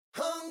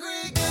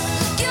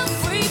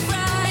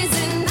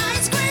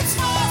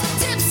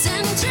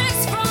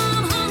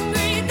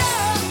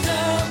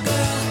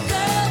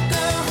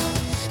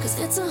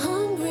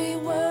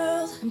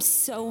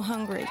so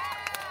hungry.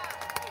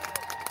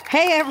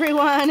 Hey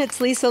everyone,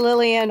 it's Lisa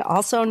Lillian,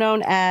 also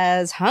known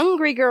as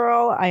Hungry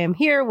Girl. I am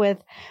here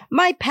with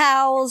my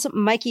pals,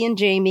 Mikey and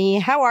Jamie.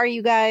 How are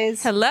you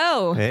guys?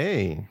 Hello.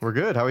 Hey, we're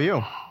good. How are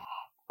you?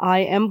 I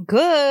am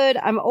good.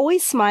 I'm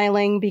always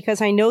smiling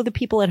because I know the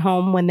people at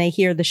home, when they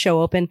hear the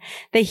show open,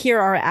 they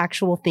hear our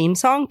actual theme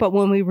song. But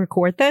when we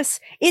record this,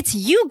 it's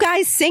you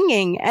guys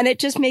singing, and it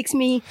just makes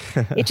me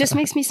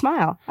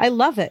smile. I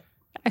love it.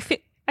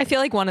 I feel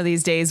like one of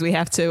these days we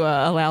have to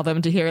allow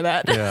them to hear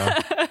that.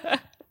 Yeah.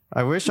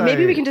 I wish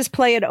Maybe we can just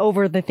play it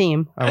over the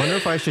theme. I wonder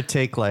if I should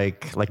take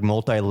like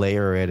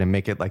multi-layer it and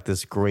make it like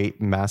this great,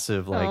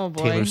 massive, like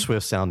Taylor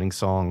Swift sounding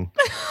song.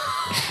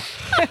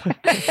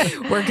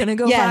 We're going to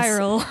go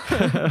viral.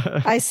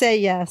 I say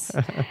yes.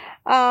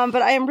 But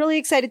I am really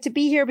excited to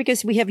be here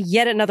because we have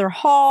yet another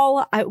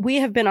haul. We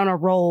have been on a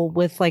roll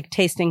with like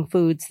tasting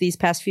foods these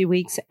past few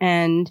weeks.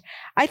 And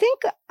I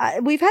think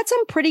we've had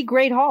some pretty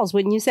great hauls,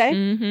 wouldn't you say?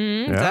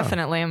 Mm-hmm, yeah.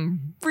 Definitely.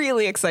 I'm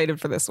really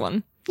excited for this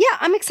one. Yeah,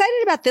 I'm excited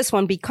about this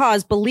one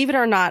because, believe it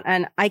or not,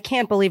 and I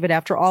can't believe it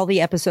after all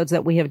the episodes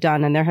that we have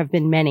done, and there have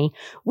been many,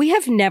 we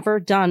have never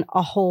done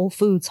a Whole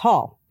Foods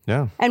haul.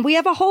 Yeah. And we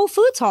have a Whole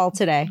Foods haul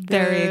today.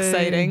 Very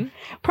exciting.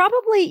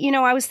 Probably,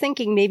 I was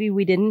thinking maybe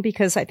we didn't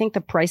because I think the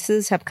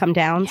prices have come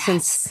down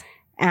since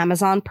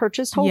Amazon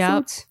purchased Whole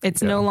Foods.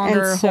 It's no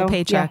longer whole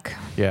paycheck.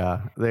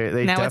 Yeah.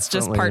 They now it's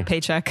just part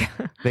paycheck.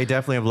 They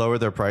definitely have lowered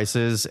their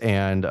prices.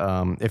 And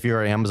if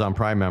you're an Amazon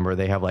Prime member,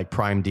 they have like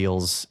Prime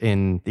deals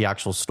in the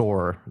actual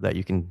store that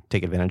you can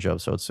take advantage of.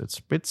 So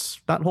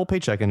it's not whole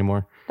paycheck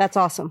anymore. That's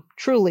awesome.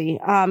 Truly.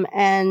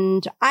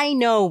 And I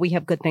know we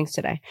have good things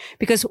today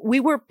because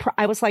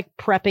I was like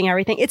prepping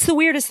everything. It's the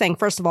weirdest thing.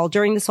 First of all,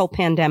 during this whole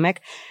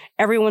pandemic,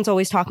 everyone's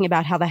always talking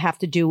about how they have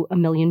to do a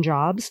million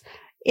jobs.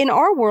 In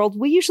our world,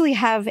 we usually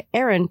have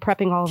Erin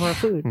prepping all of our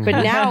food, but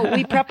now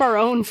we prep our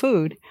own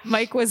food.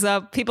 Mike was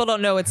up. People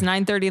don't know it's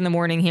 9:30 in the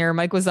morning here.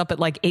 Mike was up at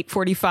like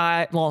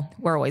 8:45. Well,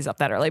 we're always up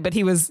that early, but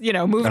he was,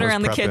 moving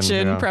around the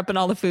kitchen, prepping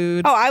all the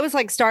food. Oh, I was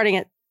like starting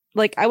at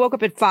I woke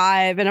up at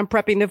 5 and I'm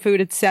prepping the food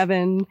at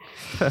 7.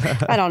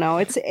 I don't know.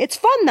 It's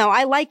fun though.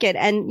 I like it.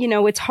 And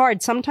it's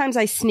hard. Sometimes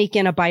I sneak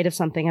in a bite of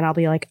something and I'll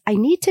be like, I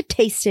need to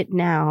taste it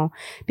now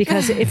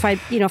because if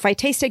I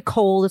taste it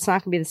cold, it's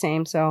not gonna be the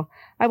same. So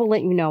I will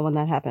let you know when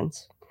that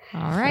happens. All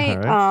right.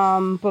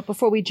 But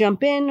before we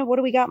jump in, what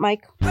do we got,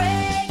 Mike?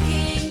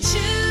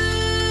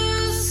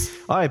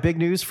 All right, big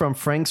news from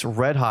Frank's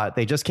Red Hot.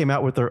 They just came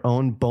out with their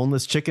own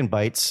boneless chicken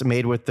bites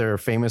made with their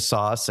famous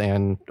sauce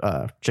and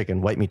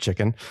white meat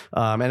chicken.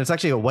 And it's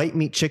actually a white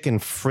meat chicken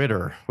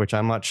fritter, which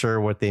I'm not sure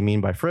what they mean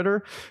by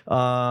fritter.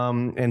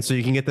 And so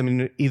you can get them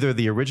in either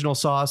the original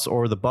sauce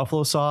or the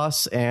buffalo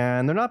sauce.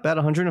 And they're not bad,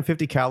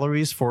 150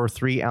 calories for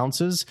 3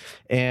 ounces.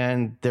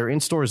 And they're in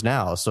stores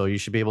now, so you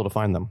should be able to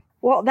find them.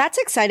 Well, that's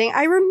exciting.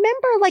 I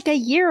remember like a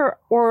year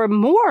or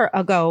more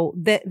ago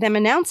them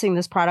announcing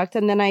this product,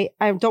 and then I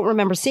don't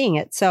remember seeing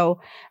it.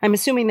 So I'm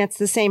assuming that's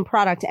the same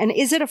product. And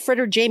is it a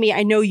fritter, Jamie?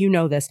 I know you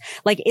know this.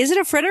 Like, is it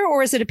a fritter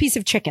or is it a piece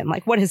of chicken?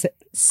 Like, what is it?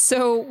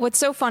 So what's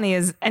so funny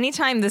is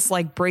anytime this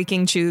like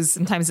breaking chews,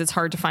 sometimes it's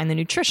hard to find the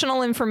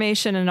nutritional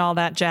information and all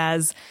that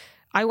jazz.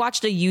 I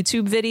watched a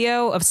YouTube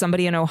video of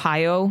somebody in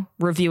Ohio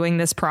reviewing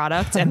this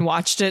product and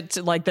watched it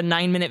like the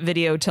 9-minute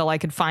video till I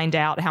could find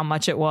out how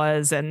much it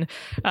was. And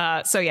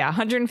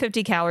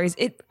 150 calories.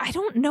 I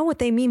don't know what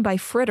they mean by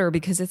fritter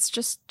because it's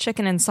just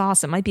chicken and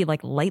sauce. It might be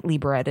like lightly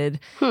breaded.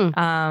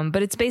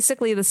 But it's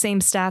basically the same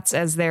stats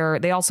as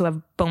they also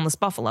have boneless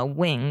buffalo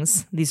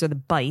wings. These are the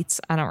bites.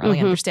 I don't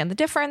really understand the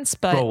difference,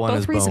 but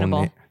both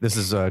reasonable. This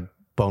is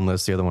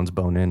boneless. The other one's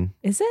bone in.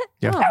 Is it?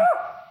 Yeah.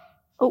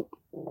 Oh.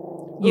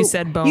 You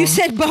said bone. You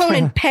said bone,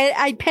 and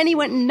Penny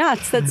went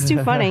nuts. That's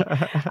too funny.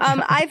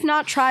 I've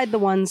not tried the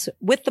ones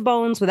with the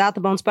bones, without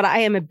the bones, but I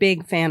am a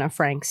big fan of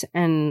Frank's.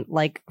 And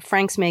like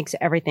Frank's makes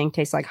everything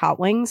taste like hot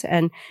wings.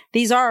 And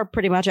these are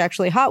pretty much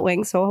actually hot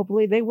wings. So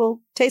hopefully they will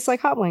taste like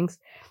hot wings.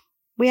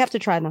 We have to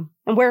try them.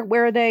 And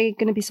where are they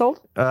going to be sold?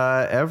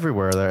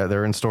 Everywhere.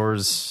 They're in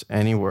stores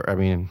anywhere. I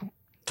mean,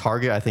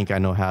 Target, I think I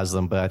know has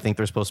them, but I think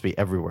they're supposed to be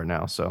everywhere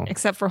now. So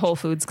except for Whole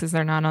Foods because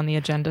they're not on the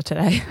agenda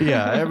today.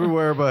 Yeah,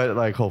 everywhere but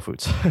like Whole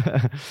Foods.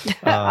 Aww.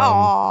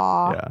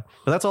 Yeah,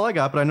 but that's all I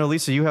got. But I know,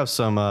 Lisa, you have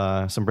some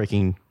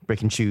breaking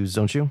chews,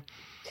 don't you?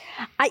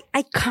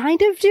 I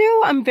kind of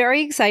do. I'm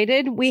very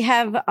excited. We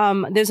have,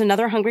 there's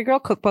another Hungry Girl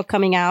cookbook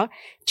coming out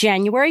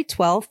January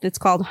 12th. It's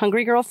called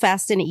Hungry Girl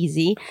Fast and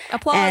Easy.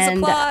 Applause.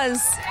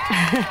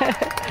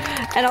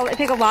 And I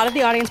think a lot of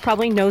the audience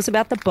probably knows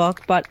about the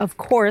book, but of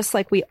course,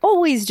 like we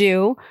always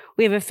do,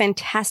 we have a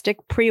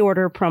fantastic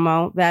pre-order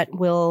promo that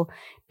will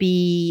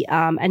be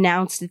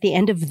announced at the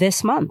end of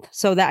this month.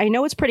 So that I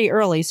know it's pretty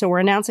early. So we're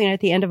announcing it at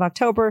the end of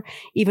October,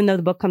 even though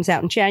the book comes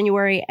out in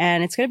January,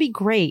 and it's going to be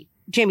great.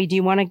 Jamie, do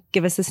you want to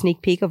give us a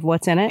sneak peek of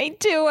what's in it? I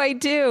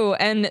do.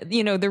 And,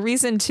 the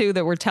reason, too,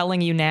 that we're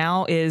telling you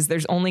now is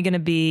there's only going to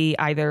be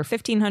either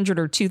 1,500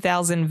 or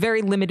 2,000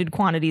 very limited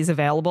quantities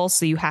available.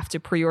 So you have to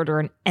pre-order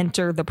and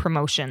enter the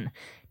promotion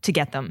to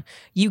get them.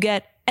 You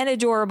get an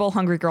adorable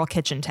Hungry Girl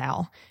kitchen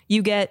towel.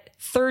 You get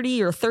 $30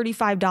 or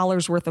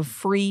 $35 worth of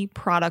free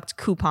product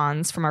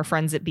coupons from our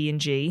friends at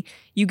B&G.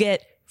 You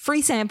get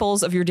free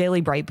samples of your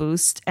daily Bright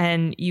Boost,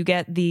 and you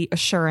get the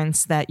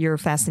assurance that your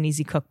Fast and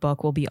Easy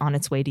cookbook will be on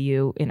its way to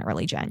you in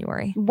early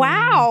January.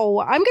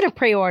 Wow. I'm going to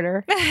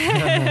pre-order.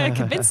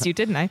 Convinced you,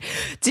 didn't I?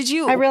 Did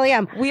you? I really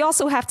am. We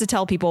also have to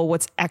tell people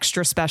what's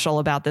extra special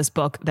about this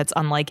book that's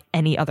unlike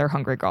any other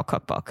Hungry Girl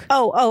cookbook.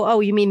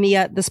 Oh, you mean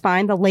the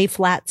spine, the lay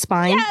flat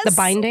spine, Yes! the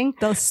binding?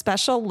 The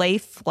special lay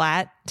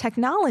flat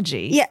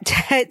technology. Yeah,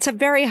 it's a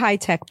very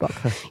high-tech book.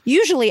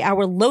 Usually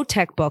our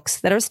low-tech books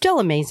that are still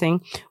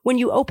amazing, when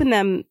you open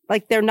them,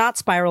 like they're not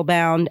spiral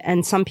bound,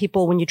 and some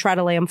people, when you try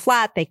to lay them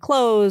flat, they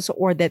close,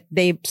 or that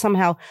they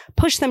somehow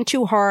push them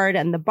too hard,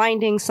 and the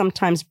binding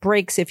sometimes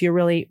breaks if you're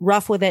really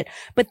rough with it.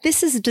 But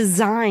this is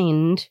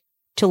designed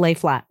to lay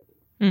flat.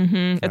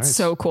 Mm-hmm. It's Nice.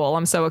 so cool.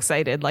 I'm so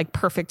excited. Like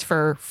perfect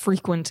for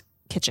frequent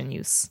kitchen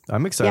use.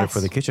 I'm excited Yes.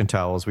 for the kitchen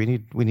towels. We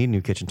need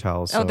new kitchen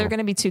towels. Oh, they're going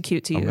to be too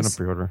cute to I'm going to use.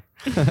 pre-order.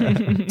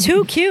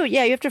 Too cute.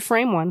 Yeah, you have to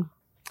frame one.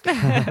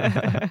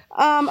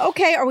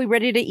 Okay, are we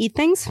ready to eat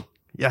things?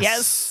 Yes.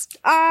 Yes.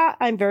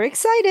 I'm very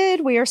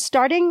excited. We are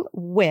starting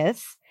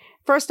with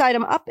first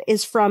item up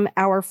is from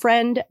our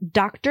friend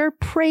Dr.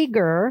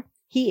 Prager.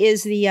 He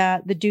is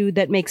the dude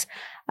that makes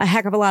a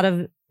heck of a lot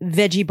of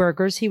veggie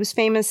burgers. He was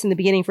famous in the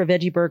beginning for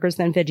veggie burgers,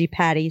 then veggie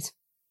patties.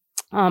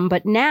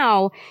 But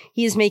now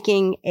he is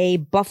making a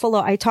buffalo.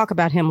 I talk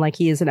about him like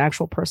he is an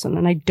actual person,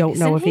 and I don't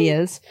know if he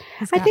is.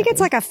 I think it's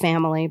like a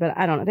family, but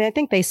I don't know. I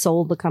think they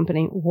sold the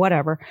company,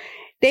 whatever.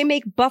 They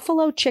make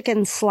buffalo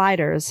chicken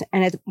sliders.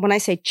 And when I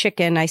say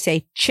chicken, I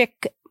say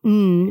chick,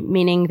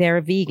 meaning they're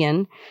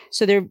vegan.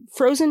 So they're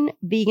frozen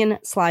vegan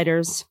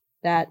sliders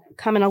that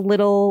come in a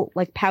little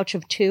like pouch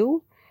of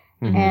 2.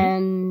 Mhm.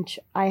 And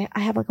I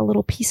have like a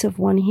little piece of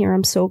one here.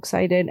 I'm so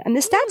excited. And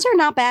the stats are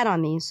not bad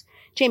on these.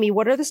 Jamie,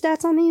 what are the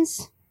stats on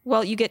these?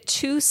 Well, you get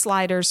 2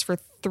 sliders for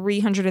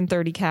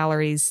 330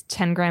 calories,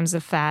 10 grams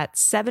of fat,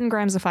 7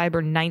 grams of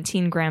fiber,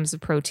 19 grams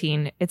of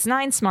protein. It's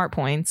 9 smart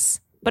points,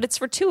 but it's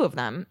for 2 of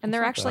them, and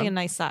they're actually a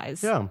nice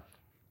size. Yeah.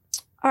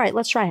 All right,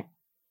 let's try it.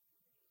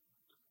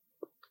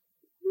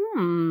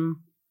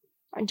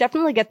 I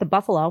definitely get the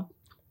buffalo.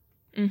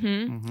 Mm-hmm.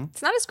 Mm-hmm.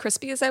 It's not as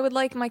crispy as I would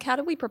like. Mike, how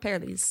do we prepare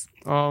these?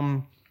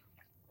 So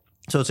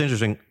it's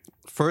interesting.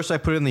 First, I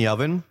put it in the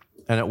oven,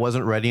 and it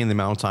wasn't ready in the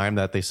amount of time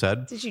that they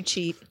said. Did you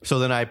cheat? So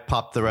then I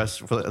popped the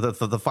rest for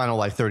the final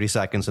like 30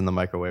 seconds in the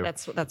microwave.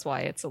 That's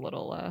why it's a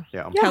little.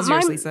 Yeah. How's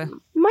yours, mine- Lisa?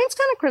 Mine's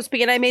kind of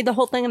crispy, and I made the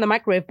whole thing in the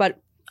microwave. But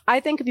I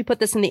think if you put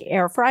this in the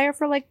air fryer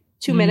for like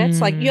 2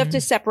 minutes, like you have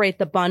to separate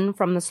the bun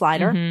from the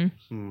slider.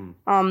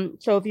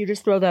 Mhm. So if you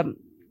just throw the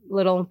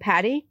little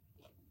patty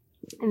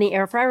in the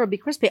air fryer, it'll be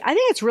crispy. I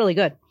think it's really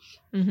good.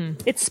 Mhm.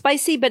 It's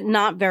spicy, but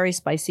not very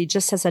spicy.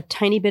 Just has a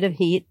tiny bit of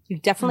heat. You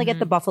definitely get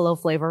the buffalo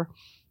flavor.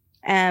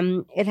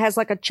 And it has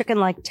like a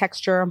chicken-like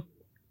texture.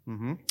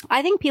 Mm-hmm.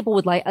 I think people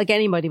would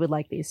anybody would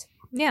like these.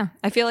 Yeah,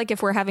 I feel like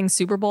if we're having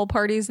Super Bowl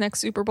parties next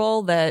Super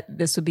Bowl, that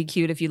this would be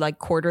cute if you like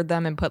quartered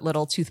them and put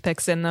little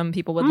toothpicks in them.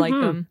 People would like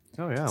them.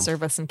 Oh, yeah.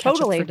 Serve us some ketchup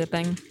Totally. for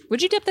dipping.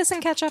 Would you dip this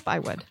in ketchup? I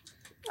would.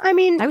 I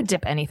mean, I would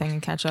dip anything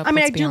in ketchup. I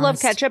let's do be love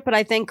honest. ketchup, but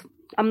I think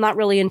I'm not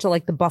really into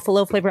like the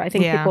buffalo flavor. I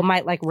think Yeah. people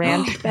might like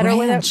ranch better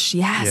with it. Ranch,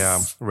 yes. Yeah.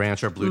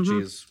 Ranch or blue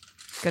cheese.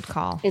 Good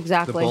call. The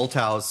Exactly.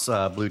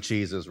 Bolthouse blue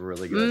cheese is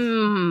really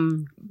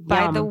good.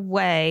 By Yum. the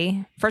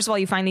way, first of all,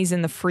 you find these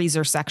in the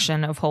freezer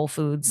section of Whole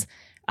Foods.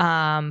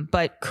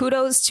 But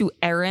kudos to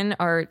Erin,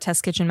 our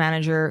test kitchen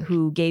manager,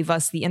 who gave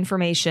us the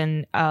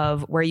information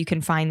of where you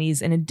can find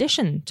these in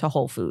addition to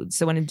Whole Foods.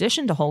 So in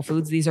addition to Whole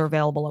Foods, these are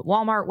available at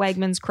Walmart,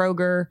 Wegmans,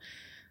 Kroger,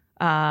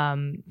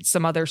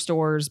 some other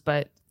stores,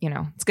 but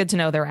it's good to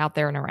know they're out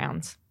there and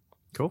around.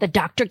 The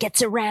doctor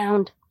gets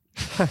around.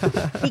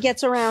 He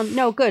gets around.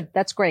 No, good.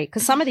 That's great.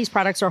 Because some of these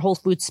products are Whole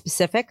Foods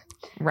specific.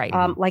 Right.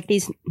 Like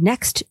these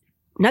next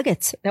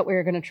nuggets that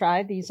we're going to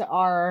try. These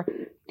are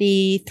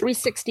the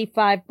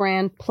 365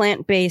 brand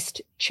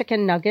plant-based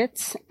chicken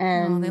nuggets.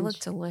 And they look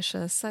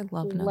delicious. I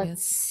love let's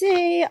nuggets.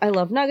 see. I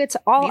love nuggets.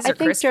 These I are think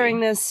crispy. during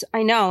this,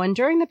 I know. And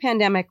during the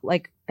pandemic,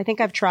 I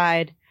think I've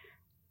tried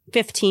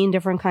 15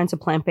 different kinds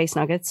of plant-based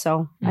nuggets.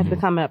 So I've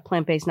become a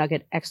plant-based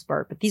nugget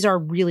expert. But these are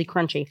really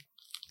crunchy.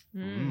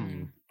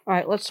 All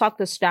right, let's talk about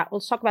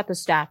the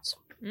stats.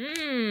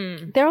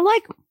 They're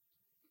like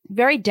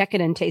very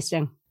decadent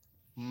tasting.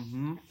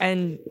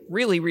 And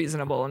really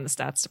reasonable in the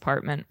stats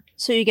department.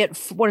 So you get,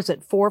 4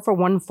 for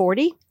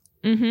 140?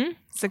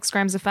 6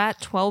 grams of fat,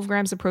 12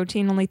 grams of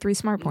protein, only 3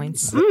 smart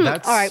points.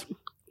 That's, all right.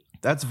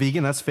 That's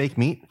vegan. That's fake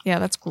meat. Yeah,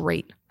 that's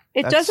great.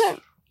 It That's-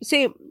 doesn't,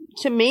 see,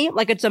 to me,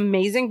 like it's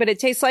amazing, but it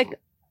tastes like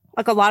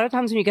a lot of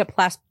times when you get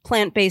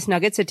plant-based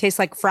nuggets, it tastes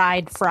like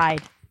fried.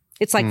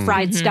 It's like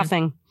fried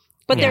stuffing.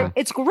 But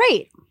it's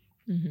great.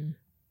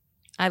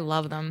 I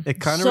love them. It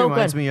kind of So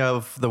reminds good. me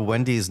of the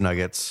Wendy's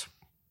nuggets.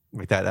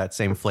 Like that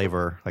same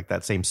flavor, like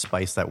that same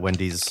spice that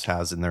Wendy's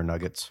has in their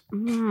nuggets.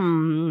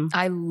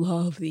 I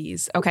love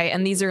these. Okay,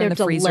 and these are in They're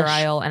the freezer delish.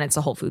 aisle, and it's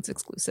a Whole Foods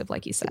exclusive,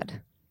 like you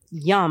said.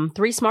 Yum.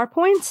 3 smart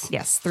points?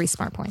 Yes, 3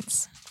 smart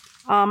points.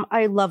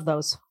 I love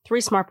those. 3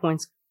 smart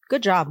points.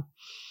 Good job.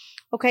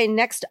 Okay,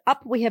 next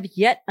up, we have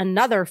yet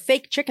another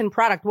fake chicken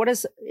product. What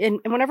is,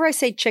 and whenever I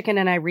say chicken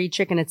and I read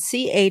chicken, it's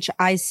CHICK''N,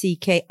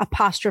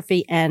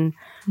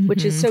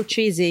 which is so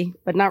cheesy,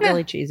 but not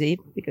really cheesy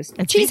because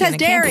It's cheese vegan, has it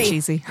can't be dairy.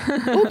 cheesy.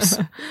 Oops.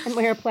 And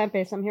we're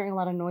plant-based. I'm hearing a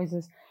lot of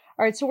noises.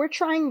 All right, so we're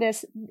trying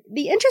this.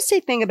 The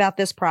interesting thing about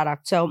this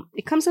product, so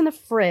it comes in the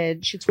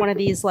fridge. It's one of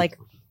these like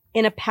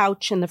in a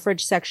pouch in the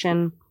fridge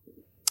section,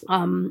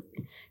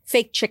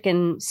 fake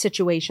chicken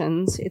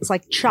situations. It's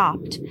like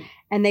chopped.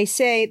 And they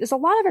say there's a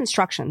lot of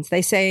instructions.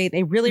 They say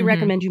they really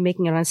recommend you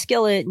making it on a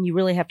skillet and you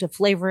really have to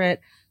flavor it.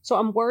 So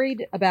I'm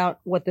worried about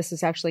what this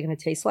is actually going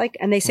to taste like.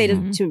 And they say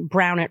to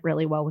brown it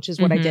really well, which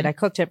is what I did. I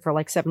cooked it for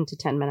like 7 to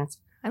 10 minutes.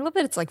 I love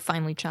that it's like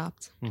finely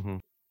chopped.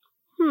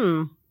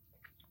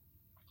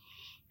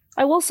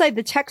 I will say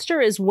the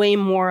texture is way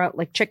more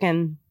like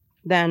chicken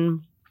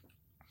than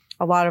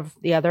a lot of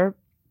the other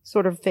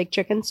sort of fake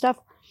chicken stuff.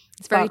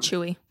 It's very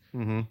chewy.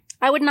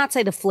 I would not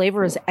say the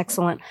flavor is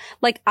excellent.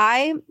 Like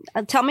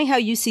tell me how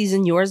you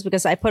season yours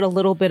because I put a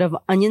little bit of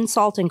onion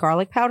salt and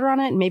garlic powder on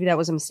it. And maybe that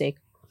was a mistake.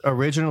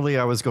 Originally,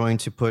 I was going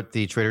to put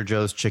the Trader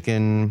Joe's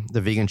chicken,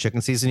 the vegan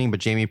chicken seasoning, but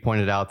Jamie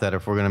pointed out that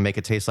if we're going to make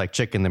it taste like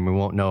chicken, then we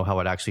won't know how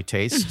it actually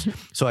tastes.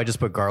 So I just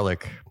put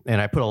garlic, and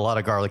I put a lot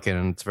of garlic in,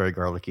 and it's very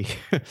garlicky.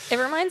 It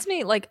reminds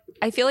me, like,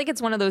 I feel like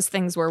it's one of those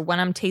things where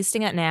when I'm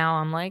tasting it now,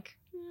 I'm like,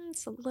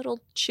 it's a little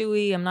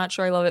chewy. I'm not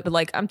sure I love it, but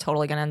like, I'm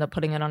totally going to end up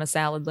putting it on a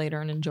salad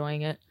later and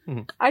enjoying it.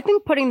 I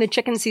think putting the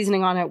chicken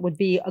seasoning on it would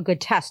be a good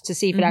test to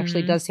see if it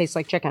actually does taste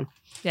like chicken.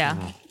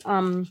 Yeah.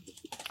 I'm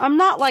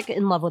not like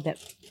in love with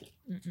it.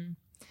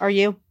 Are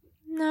you?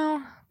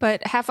 No,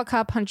 but half a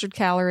cup, 100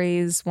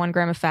 calories, 1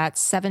 gram of fat,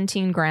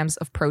 17 grams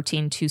of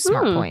protein, 2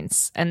 smart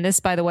points. And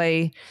this, by the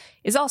way,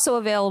 is also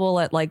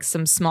available at like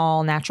some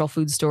small natural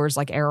food stores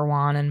like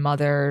Erewhon and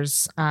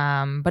Mother's.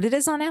 But it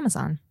is on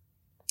Amazon.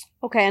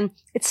 Okay, and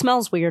it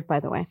smells weird, by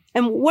the way.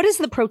 And what is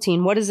the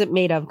protein? What is it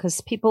made of?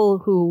 Because people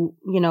who,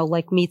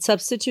 like meat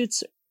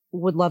substitutes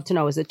would love to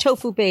know. Is it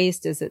tofu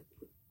based? Is it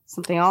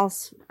something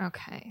else?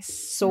 Okay.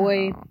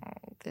 Soy. So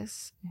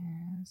this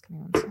is, give me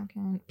 1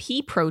 second.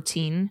 Pea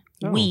protein,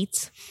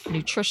 wheat,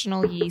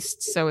 nutritional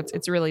yeast. So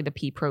it's really the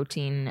pea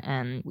protein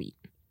and wheat.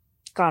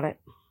 Got it.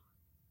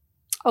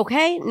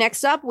 Okay,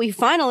 next up, we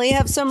finally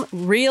have some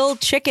real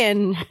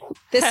chicken.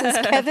 This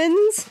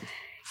is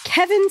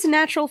Kevin's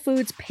Natural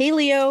Foods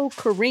Paleo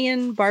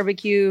Korean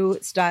Barbecue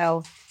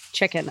Style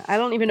Chicken. I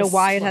don't even know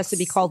why it has to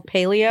be called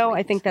paleo.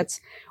 I think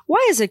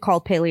why is it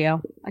called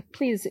paleo?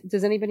 Please,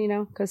 does anybody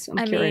know? Because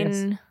I'm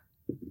curious.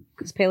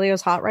 Because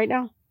paleo's hot right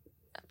now?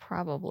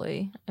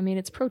 Probably. I mean,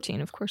 it's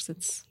protein. Of course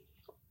it's...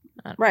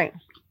 Right.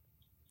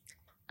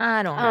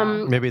 I don't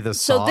know. Maybe the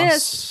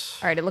sauce.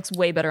 All right, it looks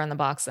way better on the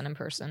box than in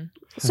person.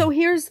 So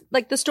here's,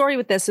 like, the story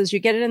with this is you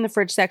get it in the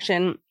fridge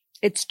section.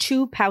 It's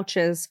 2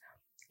 pouches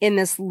in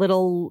this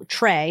little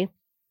tray.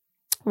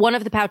 One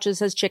of the pouches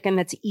has chicken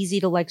that's easy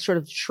to like sort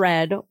of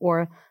shred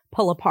or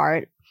pull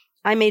apart.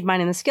 I made mine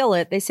in the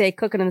skillet. They say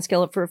cook it in the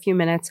skillet for a few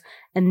minutes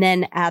and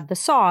then add the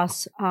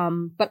sauce.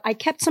 But I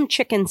kept some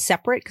chicken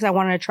separate because I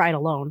wanted to try it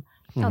alone.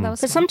 Oh, that was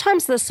Because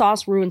sometimes the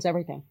sauce ruins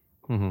everything.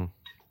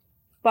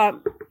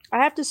 But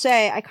I have to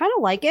say, I kind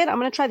of like it. I'm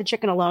going to try the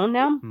chicken alone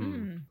now.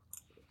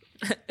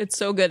 It's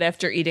so good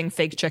after eating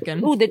fake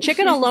chicken. Ooh, the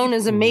chicken alone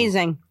is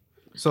amazing.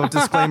 So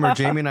disclaimer,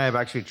 Jamie and I have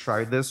actually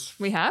tried this.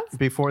 We have?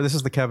 Before. This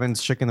is the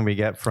Kevin's chicken that we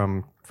get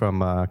from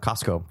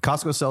Costco.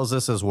 Costco sells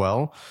this as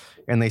well.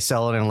 And they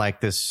sell it in like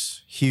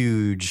this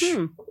huge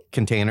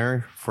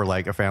container for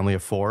like a family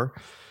of 4.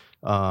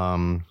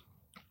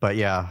 But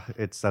yeah,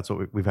 that's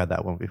what we've had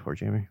that one before,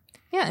 Jamie.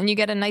 Yeah, and you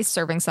get a nice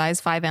serving size,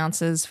 5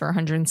 ounces for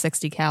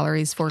 160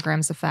 calories, 4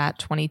 grams of fat,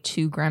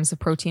 22 grams of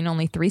protein,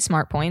 only 3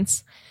 smart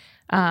points.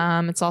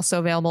 It's also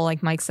available,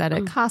 like Mike said,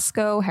 at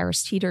Costco,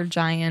 Harris Teeter,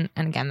 Giant.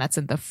 And again, that's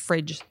in the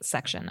fridge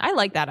section. I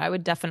like that. I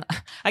would definitely,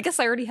 I guess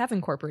I already have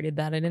incorporated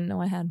that. I didn't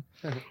know I had.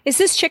 Is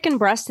this chicken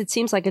breast? It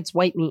seems like it's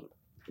white meat.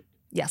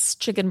 Yes,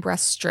 chicken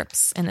breast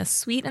strips in a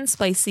sweet and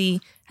spicy,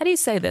 how do you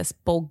say this?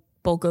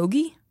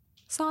 Bulgogi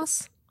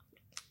sauce?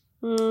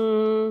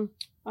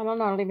 I don't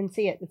know. I don't even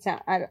see it. It's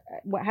not,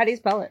 how do you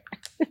spell it?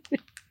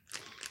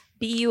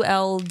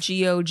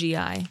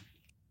 Bulgogi.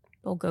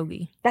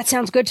 Bulgogi. That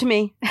sounds good to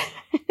me.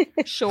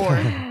 Sure.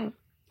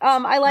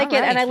 I like All it,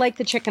 right. and I like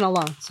the chicken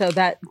alone. So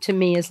that to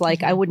me is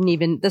like I wouldn't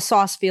even. The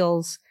sauce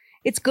feels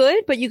it's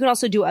good, but you could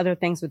also do other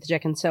things with the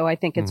chicken. So I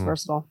think it's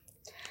versatile.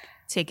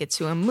 Take it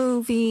to a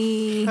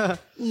movie.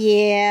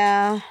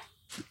 Yeah.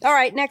 All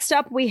right. Next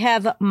up, we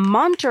have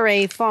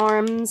Monterey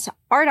Farms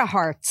Arta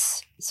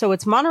Hearts. So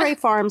it's Monterey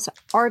Farms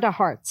Arta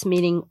Hearts,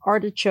 meaning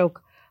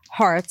artichoke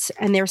hearts,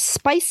 and they're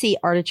spicy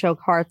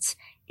artichoke hearts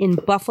in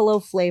buffalo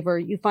flavor.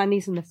 You find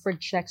these in the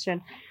fridge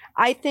section.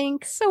 I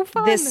think So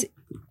fun. this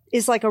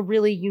is like a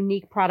really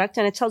unique product,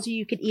 and it tells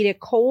you could eat it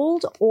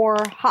cold or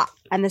hot,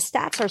 and the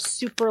stats are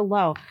super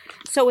low.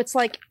 So it's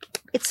like,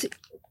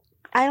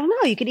 I don't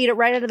know, you could eat it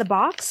right out of the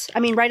box. I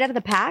mean, right out of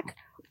the pack,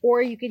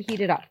 or you could heat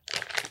it up.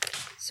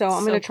 So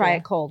I'm So going to try cool.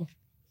 it cold.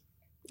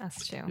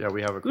 Us too. Yeah,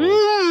 we have a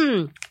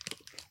cold.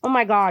 Oh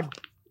my God.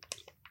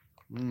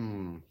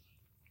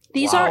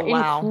 These are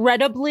Wow.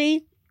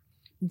 incredibly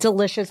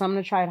delicious. I'm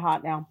going to try it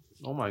hot now.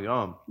 Oh my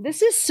God.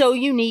 This is so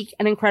unique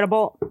and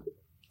incredible.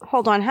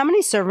 Hold on. How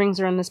many servings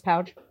are in this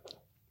pouch?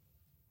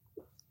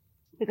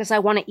 Because I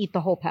want to eat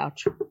the whole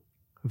pouch.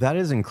 That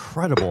is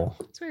incredible.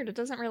 It's weird. It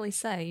doesn't really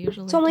say.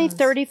 Usually It's only does.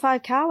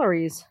 35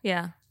 calories.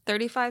 Yeah.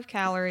 35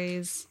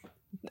 calories,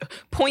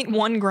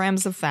 0.1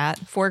 grams of fat,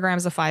 4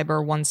 grams of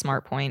fiber, 1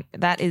 smart point.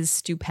 That is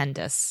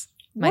stupendous.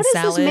 My What is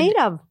salad this made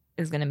of?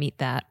 is going to meet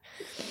that.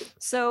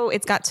 So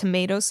it's got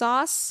tomato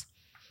sauce.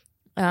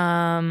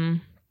 It's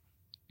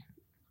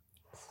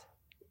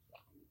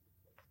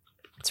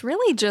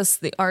really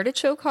just the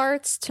artichoke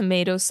hearts,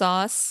 tomato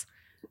sauce.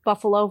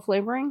 Buffalo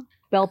flavoring?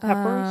 Bell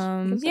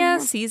peppers? Is it Yeah,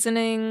 in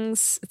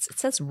seasonings. It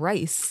says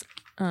rice.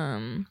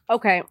 there?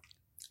 Okay.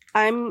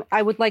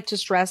 I would like to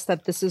stress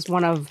that this is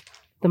one of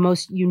the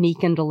most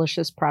unique and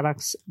delicious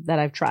products that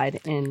I've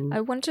tried in, I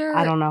wonder.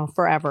 I don't know,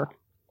 forever.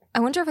 I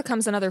wonder if it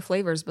comes in other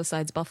flavors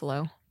besides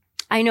buffalo.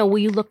 I know. Will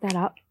you look that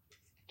up?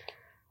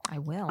 I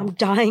will. I'm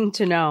dying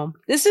to know.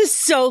 This is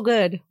so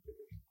good.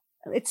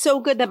 It's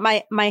so good that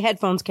my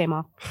headphones came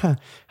off.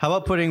 How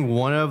about putting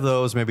one of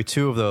those, maybe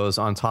two of those,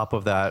 on top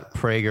of that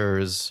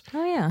Prager's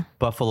Oh yeah.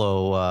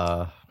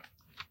 buffalo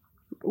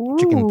Ooh,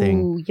 chicken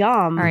thing?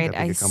 Yum. All right. I think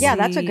I it comes see. Yeah,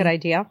 that's a good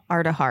idea.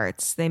 Arta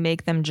Hearts. They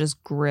make them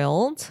just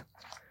grilled.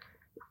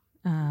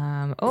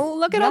 Oh,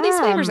 look at all these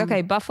flavors. Yum.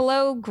 Okay,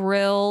 buffalo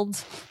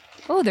grilled.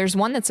 Oh, there's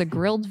one that's a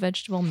grilled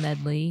vegetable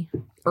medley.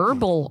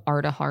 Herbal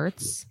Arta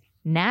Hearts.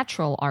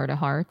 Natural Arta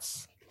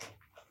Hearts.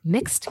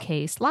 Mixed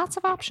case. Lots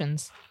of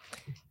options.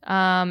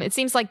 It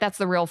seems like that's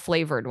the real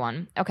flavored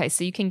one. Okay,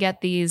 so you can get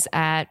these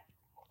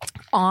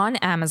on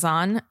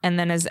Amazon, and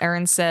then as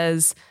Erin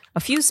says, a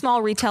few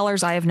small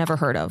retailers I have never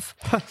heard of.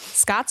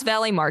 Scotts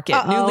Valley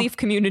Market, New Leaf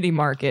Community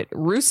Market,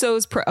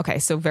 Russo's okay,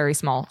 so very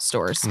small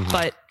stores,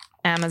 but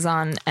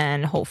Amazon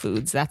and Whole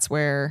Foods, that's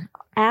where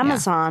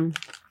Amazon.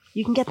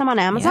 You can get them on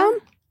Amazon?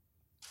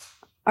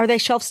 Are they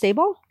shelf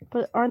stable?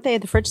 But aren't they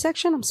at the fridge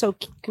section? I'm so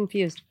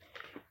confused.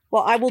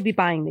 Well, I will be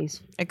buying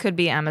these. it could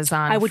be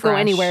Amazon. I would go Fresh.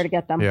 anywhere to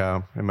get them.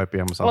 Yeah, it might be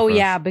Amazon. Oh, Fresh.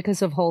 yeah,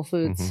 because of Whole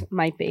Foods.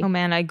 Might be. Oh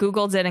man, I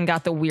Googled it and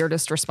got the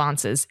weirdest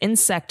responses.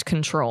 Insect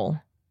control,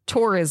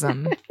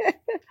 tourism.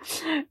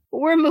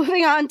 We're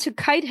moving on to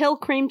Kite Hill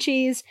cream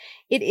cheese.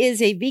 It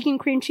is a vegan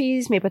cream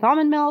cheese made with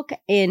almond milk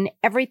in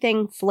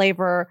everything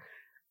flavor.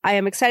 I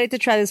am excited to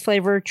try this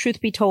flavor.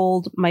 Truth be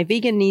told, my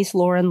vegan niece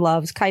Lauren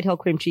loves Kite Hill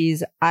cream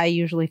cheese. I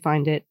usually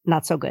find it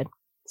not so good.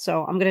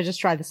 So I'm going to just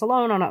try this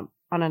alone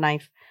on a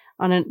knife,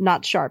 on a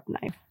not sharp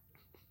knife.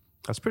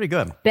 That's pretty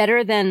good.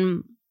 Better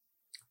than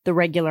the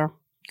regular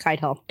Kite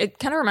Hill. It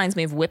kind of reminds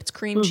me of whipped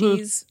cream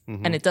cheese,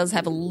 and it does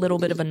have a little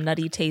bit of a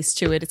nutty taste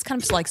to it. It's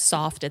kind of like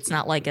soft. It's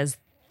not like as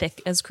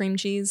thick as cream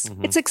cheese.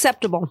 It's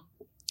acceptable.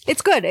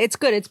 It's good. It's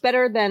good. It's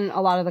better than a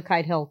lot of the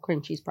Kite Hill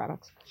cream cheese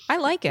products. I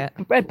like it.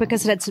 Right,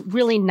 because it's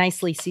really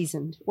nicely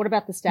seasoned. What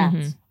about the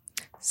stats?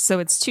 So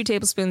it's 2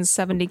 tablespoons,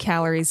 70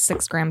 calories,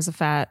 6 grams of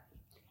fat,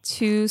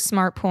 2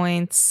 smart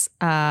points.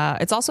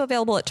 It's also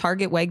available at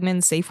Target,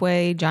 Wegmans,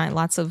 Safeway, Giant,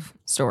 lots of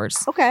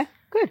stores. Okay,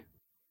 good.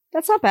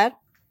 That's not bad.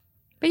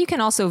 But you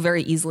can also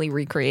very easily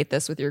recreate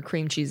this with your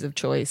cream cheese of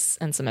choice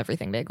and some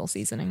everything bagel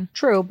seasoning.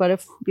 True, but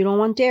if you don't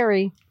want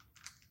dairy,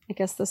 I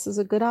guess this is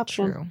a good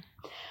option. True.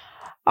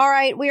 All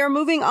right, we are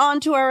moving on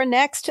to our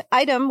next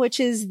item, which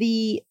is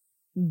the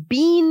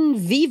Bean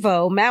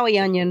Vivo Maui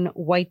Onion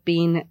White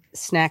Bean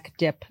Snack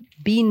Dip.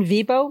 Bean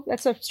Vivo?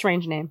 That's a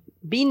strange name.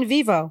 Bean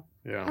Vivo.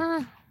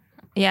 Yeah.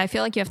 Yeah, I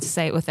feel like you have to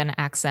say it with an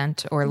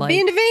accent or like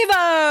Bean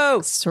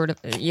Vivo! sort of,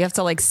 you have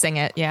to like sing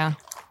it. Yeah.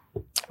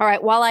 All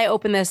right, while I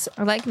open this,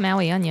 Or like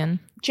Maui onion.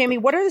 Jamie,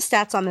 what are the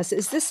stats on this?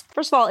 Is this,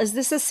 first of all, is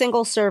this a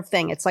single serve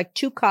thing? It's like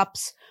 2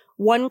 cups.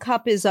 1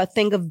 cup is a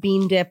thing of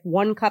bean dip.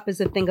 1 cup is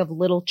a thing of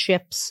little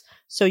chips.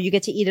 So you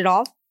get to eat it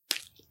all?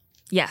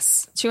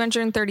 Yes.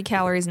 230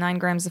 calories, 9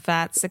 grams of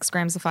fat, 6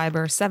 grams of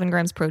fiber, 7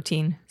 grams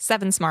protein,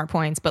 7 smart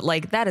points. But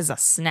like that is a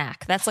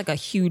snack. That's like a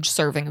huge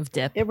serving of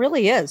dip. It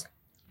really is.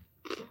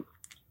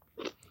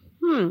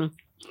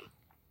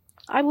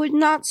 I would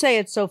not say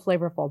it's so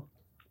flavorful.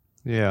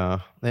 Yeah.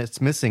 It's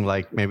missing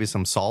like maybe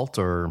some salt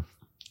or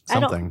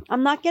something.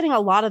 I'm not getting a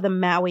lot of the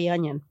Maui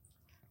onion.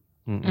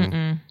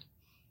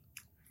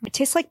 It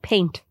tastes like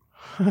paint.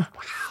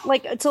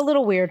 Like it's a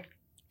little weird.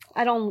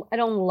 I don't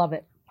love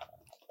it.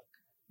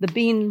 The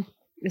bean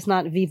is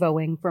not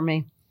vivoing for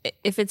me.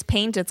 If it's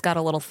paint, it's got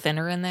a little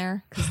thinner in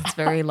there because it's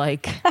very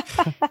like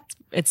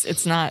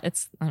it's not.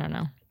 I don't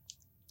know.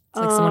 It's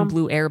like someone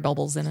blew air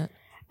bubbles in it.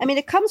 I mean,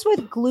 it comes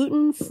with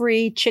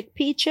gluten-free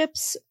chickpea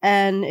chips,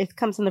 and it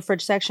comes in the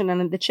fridge section,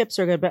 and the chips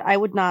are good. But I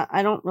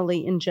don't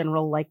really, in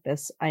general, like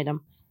this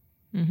item.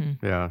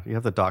 Yeah. You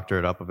have to doctor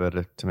it up a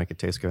bit to make it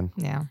taste good.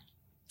 Yeah.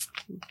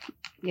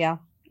 Yeah,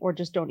 or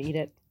just don't eat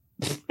it.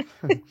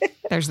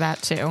 There's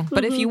that too.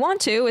 But if you want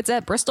to, it's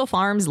at Bristol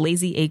Farms,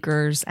 Lazy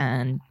Acres,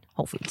 and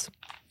Whole Foods.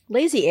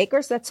 Lazy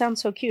Acres? That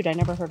sounds so cute. I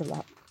never heard of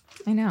that.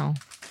 I know.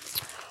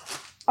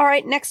 All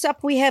right, next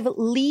up we have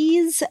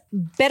Lee's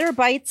Better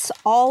Bites,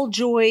 all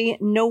joy,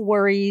 no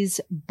worries,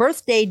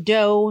 birthday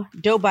dough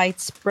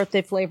bites,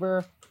 birthday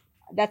flavor.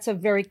 That's a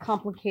very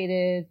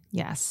complicated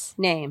Yes.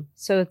 name.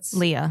 So it's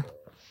Leah.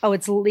 Oh,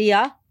 it's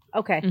Leah.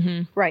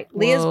 Okay, right.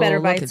 Leah's Whoa, Better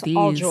look Bites, at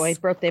all these. joy,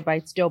 birthday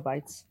bites, dough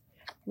bites.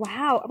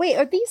 Wow. Wait,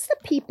 are these the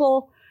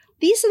people?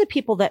 These are the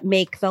people that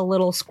make the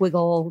little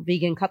squiggle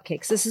vegan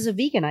cupcakes. This is a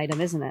vegan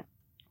item, isn't it?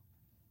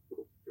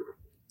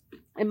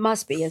 It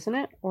must be, isn't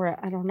it? Or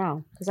I don't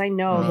know, because I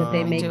know that they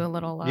Let me make. do a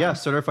little. Yeah,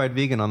 certified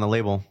vegan on the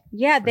label.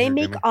 Yeah, they Here,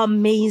 make Jamie.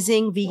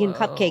 amazing vegan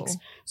Whoa. cupcakes.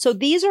 So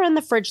these are in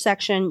the fridge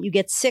section. You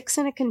get 6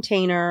 in a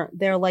container.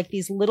 They're like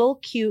these little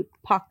cute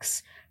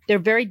pucks. They're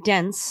very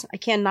dense. I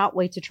cannot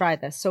wait to try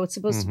this. So it's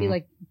supposed to be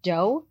like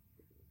dough.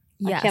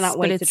 Yes, I cannot but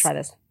wait to it's- try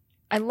this.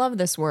 I love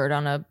this word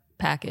on a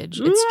package.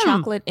 It's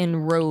chocolate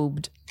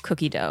enrobed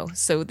cookie dough.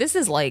 So this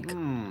is like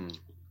a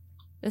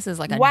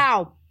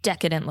Wow.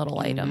 decadent little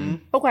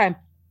item. Okay.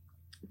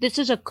 This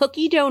is a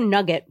cookie dough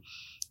nugget,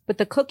 but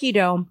the cookie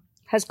dough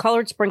has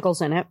colored sprinkles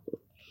in it.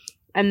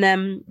 And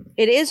then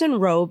it is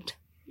enrobed.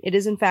 It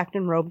is, in fact,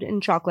 enrobed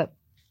in chocolate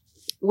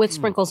with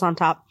sprinkles on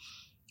top.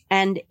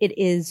 And it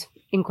is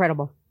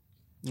incredible.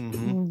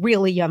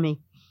 Really yummy.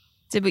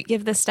 Did we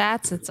give the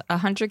stats? It's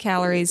 100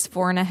 calories,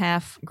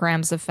 4.5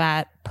 grams of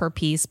fat per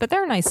piece, but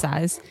they're a nice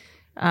size.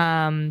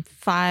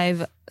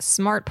 5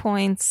 smart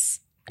points.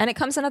 And it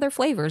comes in other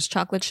flavors: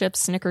 chocolate chip,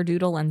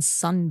 snickerdoodle, and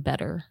sun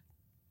better.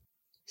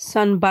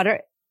 Sun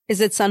butter. Is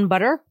it sun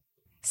butter?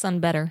 Sun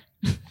better.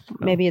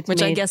 Maybe it's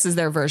Which I made- guess is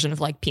their version of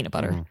like peanut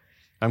butter.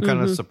 I'm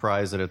kind of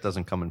surprised that it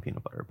doesn't come in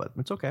peanut butter, but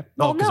it's okay.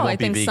 Well, 'cause it no, won't I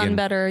be think vegan. sun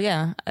better.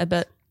 Yeah, I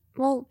bet.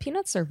 Well,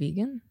 peanuts are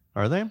vegan.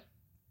 Are they?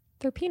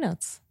 They're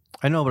peanuts.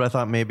 I know, but I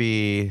thought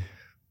maybe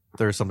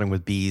there's something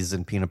with bees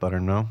and peanut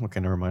butter. No? Okay,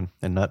 never mind.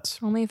 And nuts.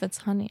 Only if it's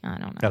honey. I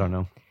don't know. I don't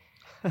know.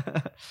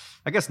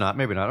 I guess not.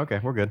 Maybe not. Okay,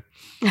 we're good.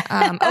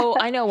 Oh,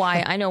 I know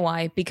why. I know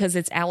why. Because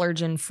it's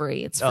allergen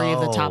free. It's free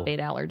of the top Oh, 8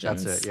 allergens.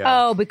 That's it. Yeah.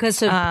 Oh,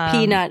 because of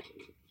peanut.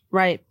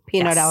 Right.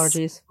 Peanut yes.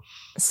 allergies.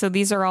 So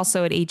these are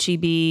also at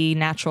HEB,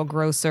 natural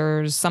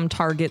grocers, some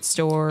Target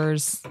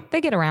stores.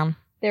 They get around.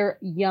 They're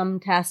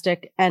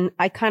yum-tastic. And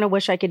I kind of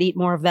wish I could eat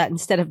more of that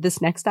instead of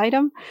this next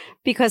item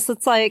because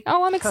it's like,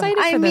 Oh, I'm excited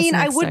I for this mean,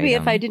 I next would be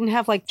if item. I didn't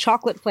have like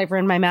chocolate flavor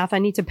in my mouth. I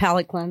need to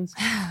palate cleanse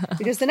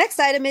because the next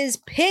item is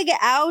Pig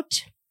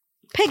Out,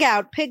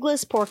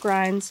 pigless pork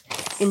rinds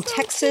in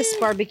Texas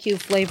barbecue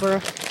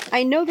flavor.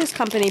 I know this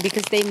company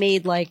because they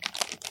made like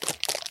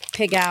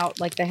Pig Out,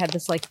 like they had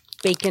this like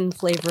bacon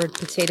flavored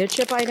potato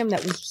chip item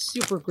that was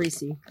super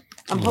greasy.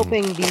 I'm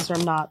hoping these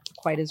are not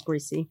quite as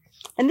greasy.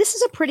 And this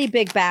is a pretty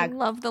big I bag.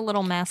 love the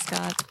little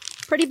mascot.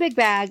 Pretty big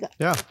bag.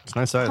 Yeah, it's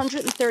nice size.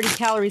 130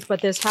 calories,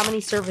 but there's how many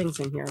servings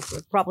in here? So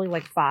it's probably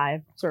like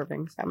 5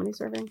 servings. How many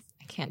servings?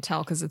 I can't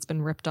tell because it's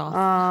been ripped off.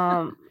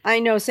 I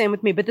know, same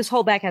with me, but this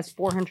whole bag has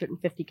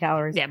 450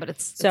 calories. yeah, but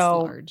it's so-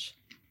 large.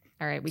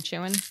 All right, we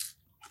chewing?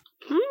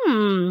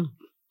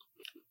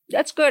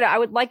 That's good. I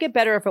would like it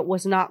better if it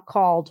was not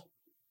called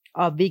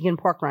a vegan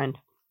pork rind.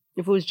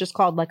 If it was just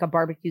called like a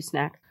barbecue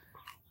snack.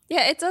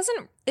 Yeah, it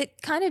doesn't.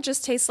 It kind of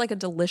just tastes like a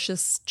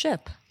delicious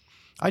chip.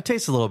 I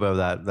taste a little bit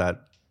of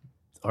that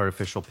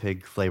artificial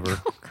pig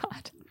flavor. Oh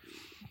God.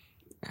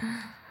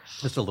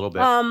 Just a little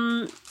bit.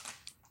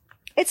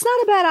 It's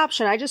not a bad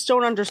option. I just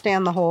don't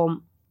understand the whole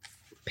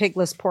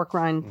pigless pork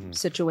rind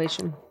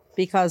situation.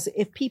 Because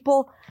if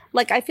people,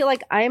 like, I feel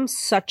like I am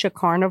such a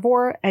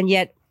carnivore, and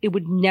yet it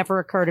would never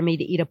occur to me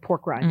to eat a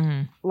pork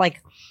rind.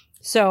 Like,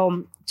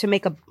 so to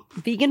make a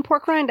vegan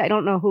pork rind, I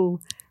don't know who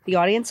the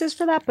audience is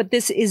for that, but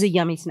this is a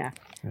yummy snack.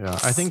 Yeah,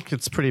 I think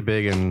it's pretty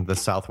big in the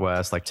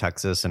Southwest, like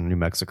Texas and New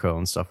Mexico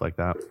and stuff like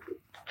that.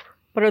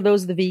 But are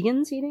those the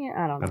vegans eating it?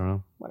 I don't know. I don't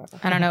know. Whatever.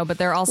 I don't know, but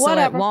they're also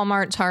Whatever. at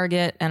Walmart,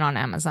 Target, and on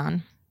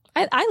Amazon.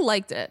 I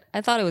liked it.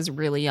 I thought it was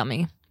really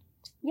yummy.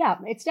 Yeah,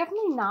 it's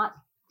definitely not.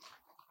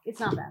 It's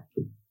not bad.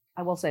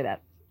 I will say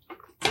that.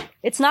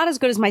 It's not as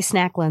good as my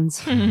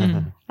Snacklins.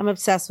 I'm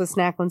obsessed with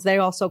Snacklins. They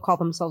also call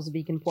themselves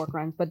vegan pork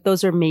rinds, but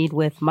those are made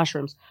with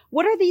mushrooms.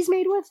 What are these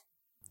made with?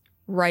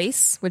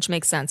 Rice, which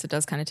makes sense. It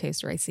does kind of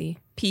taste ricey.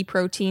 Pea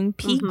protein,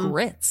 pea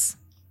grits.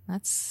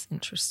 That's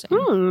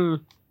interesting.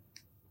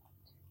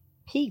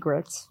 Pea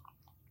grits.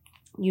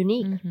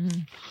 Unique.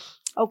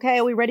 Okay,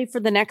 are we ready for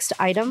the next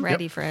item?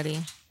 Ready, Freddie.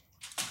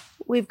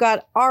 We've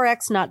got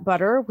RX nut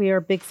butter. We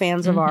are big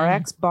fans of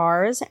RX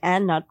bars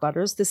and nut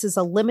butters. This is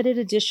a limited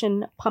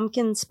edition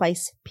pumpkin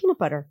spice peanut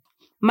butter.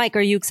 Mike,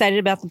 are you excited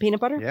about the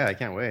peanut butter? Yeah, I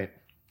can't wait.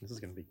 This is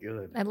going to be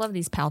good. I love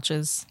these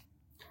pouches.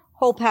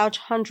 Whole pouch,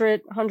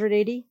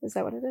 180. Is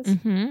that what it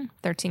is?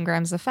 13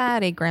 grams of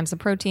fat, 8 grams of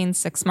protein,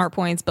 6 smart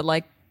points, but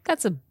like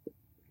that's a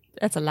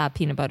lot of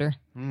peanut butter.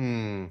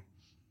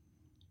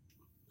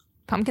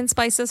 Pumpkin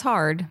spice is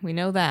hard. We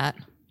know that.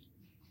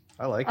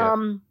 I like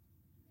it.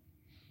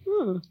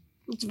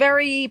 It's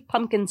very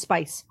pumpkin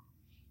spice.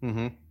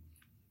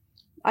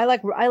 I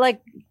like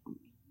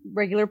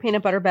regular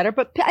peanut butter better,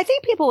 but I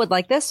think people would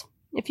like this.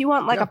 If you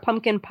want like a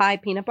pumpkin pie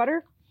peanut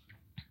butter.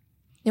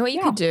 You know what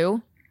you could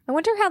do? I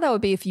wonder how that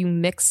would be if you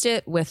mixed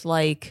it with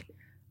like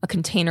a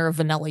container of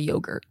vanilla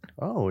yogurt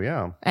Oh,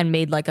 yeah. and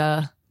made like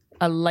a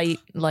light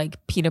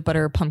like peanut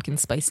butter pumpkin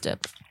spice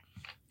dip.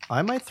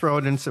 I might throw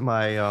it into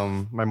my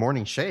my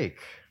morning shake.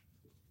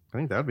 I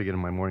think that would be good in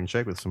my morning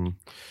shake with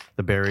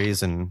the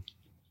berries and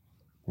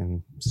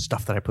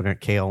stuff that I put in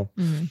it, kale.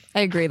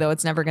 I agree, though.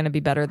 It's never going to be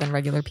better than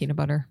regular peanut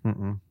butter.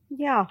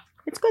 Yeah,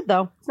 it's good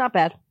though. It's not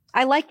bad.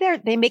 I like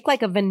they make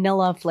like a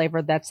vanilla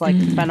flavor that's like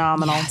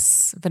phenomenal.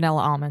 Yes,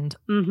 vanilla almond.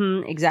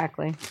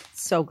 Exactly.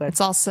 So good.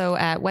 It's also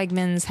at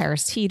Wegmans,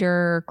 Harris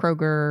Teeter,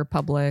 Kroger,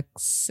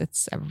 Publix.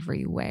 It's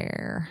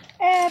everywhere.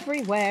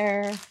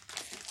 Everywhere.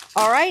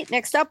 All right.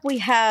 Next up, we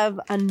have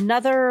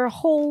another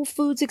Whole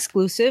Foods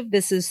exclusive.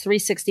 This is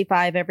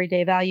 365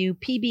 Everyday Value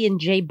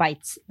PB&J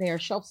Bites. They are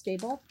shelf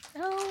stable.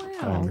 Oh,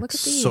 wow. I'm Look at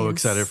these. so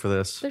excited for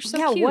this. They're so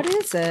yeah. cute. What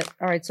is it?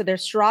 All right. So they're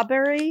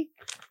strawberry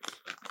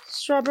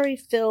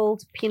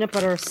filled peanut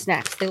butter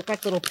snacks. They look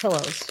like little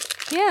pillows.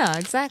 Yeah,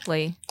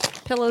 exactly.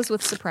 Pillows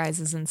with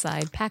surprises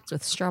inside, packed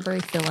with strawberry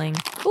filling.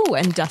 Ooh,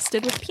 and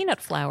dusted with peanut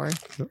flour.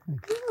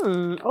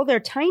 Oh, they're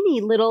tiny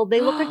little.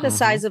 They look like the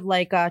size of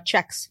like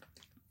Chex.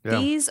 Yeah.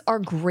 These are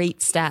great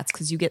stats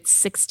because you get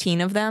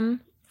 16 of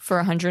them for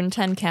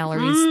 110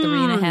 calories,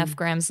 3.5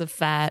 grams of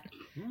fat,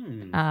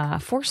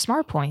 4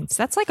 smart points.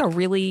 That's like a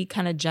really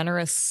kind of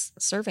generous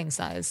serving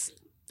size.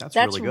 That's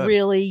That's really good.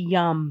 really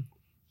yum.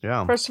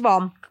 Yeah. First of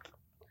all,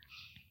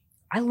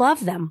 I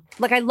love them.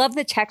 Like I love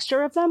the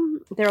texture of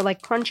them. They're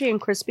like crunchy and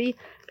crispy.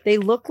 They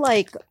look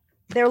like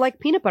they're like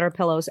peanut butter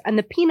pillows, and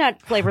the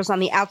peanut flavors on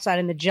the outside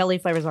and the jelly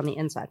flavors on the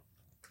inside.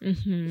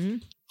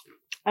 And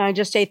I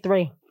just ate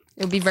 3.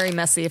 It would be very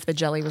messy if the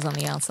jelly was on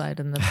the outside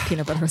and the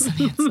peanut butter was on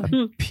the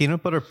inside.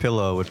 Peanut butter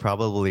pillow would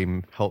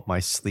probably help my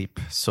sleep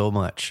so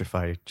much if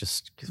they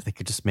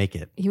could just make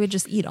it. You would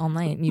just eat all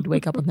night and you'd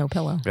wake up with no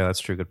pillow. Yeah, that's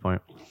true. Good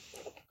point.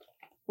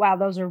 Wow,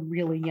 those are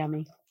really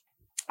yummy.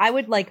 I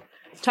would like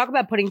talk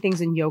about putting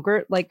things in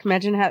yogurt. Like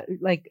imagine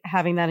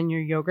having that in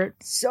your yogurt.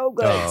 So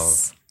good.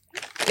 Oh.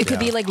 It could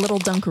be like little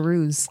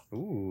Dunkaroos.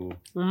 Ooh.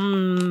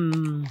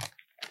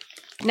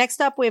 Next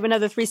up, we have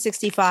another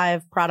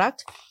 365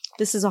 product.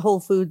 This is a Whole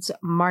Foods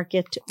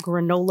Market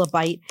granola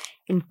bite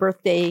in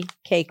birthday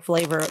cake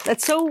flavor.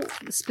 That's so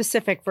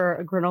specific for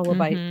a granola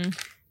bite.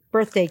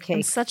 Birthday I'm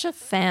cake. such a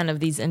fan of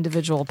these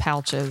individual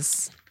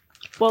pouches.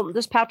 Well,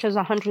 this pouch has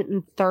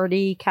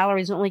 130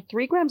 calories and only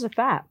 3 grams of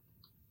fat.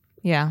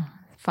 Yeah,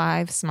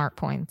 5 smart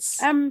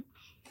points. You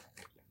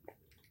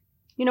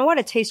know what?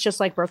 It tastes just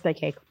like birthday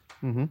cake.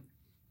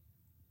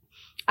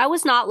 I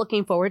was not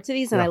looking forward to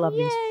these, and I love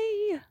these.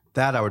 Yay!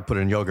 That I would put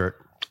in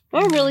yogurt.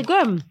 They're really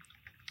good.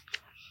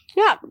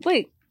 Yeah,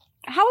 wait.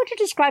 How would you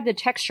describe the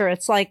texture?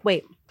 It's like,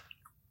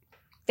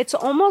 it's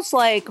almost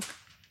like,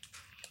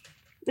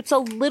 it's a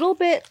little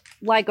bit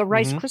like a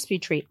Rice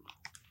Krispie treat.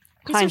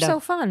 These are so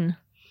fun.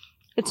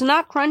 It's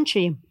not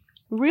crunchy.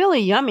 Really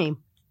yummy.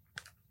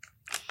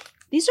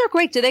 These are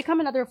great. Do they come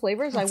in other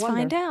flavors? Let's I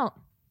wonder. find out.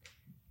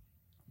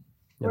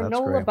 Yeah, that's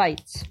Granola great.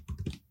 bites.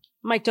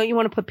 Mike, don't you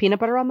want to put peanut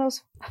butter on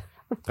those?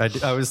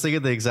 I was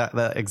thinking the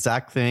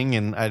exact thing,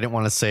 and I didn't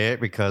want to say it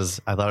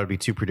because I thought it would be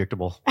too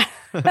predictable.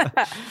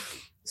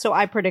 So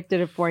I predicted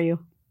it for you.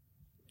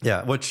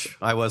 Yeah, which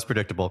I was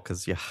predictable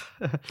because, yeah.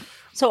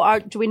 So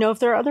do we know if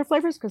there are other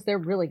flavors? Because they're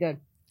really good.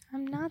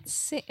 I'm not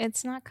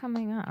it's not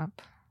coming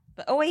up.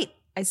 But oh wait,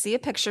 I see a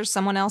picture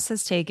someone else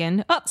has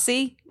taken. Oh,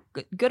 see?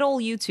 Good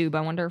old YouTube.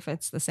 I wonder if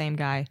it's the same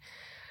guy.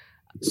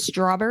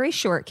 Strawberry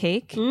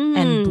shortcake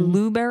and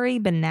blueberry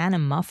banana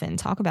muffin.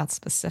 Talk about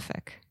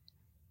specific.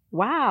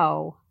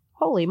 Wow.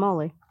 Holy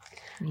moly.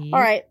 Yep. All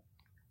right.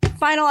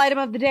 Final item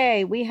of the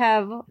day. We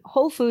have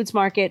Whole Foods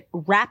Market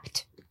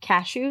wrapped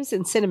cashews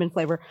in cinnamon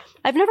flavor.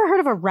 I've never heard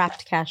of a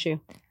wrapped cashew.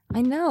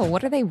 I know.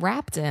 What are they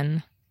wrapped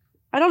in?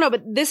 I don't know,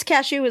 but this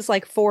cashew is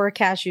like 4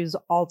 cashews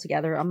all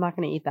together. I'm not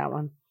going to eat that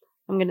one.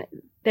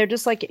 They're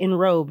just like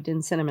enrobed in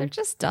They're cinnamon.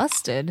 just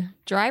dusted.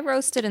 Dry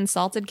roasted and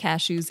salted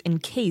cashews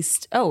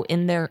encased.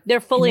 In their They're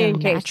fully in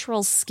their encased.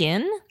 natural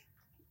skin?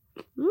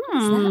 What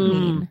does that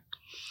mean?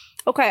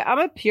 Okay, I'm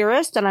a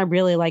purist and I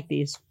really like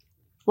these.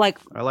 Like,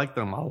 I like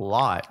them a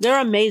lot. they're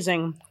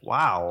amazing.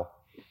 Wow.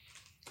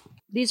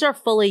 These are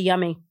fully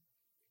yummy.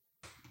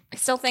 I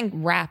still think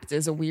wrapped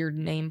is a weird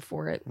name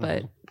for it,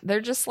 but they're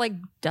just like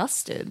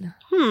dusted.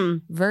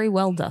 Very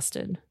well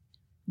dusted.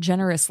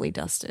 Generously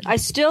dusted. I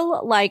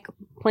still like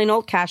plain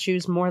old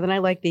cashews more than I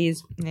like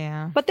these,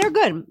 Yeah. but they're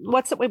good.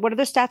 What are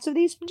the stats of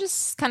these?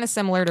 Just kind of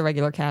similar to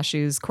regular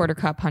cashews. Quarter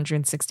cup,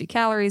 160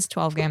 calories,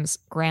 12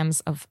 grams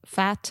of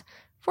fat,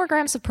 4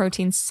 grams of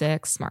protein,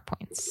 6 smart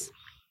points.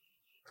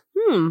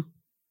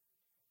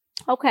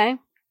 Okay.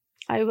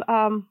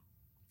 I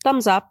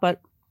thumbs up,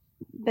 but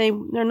they're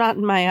not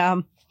in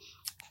my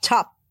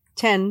top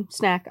 10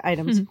 snack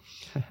items.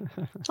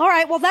 All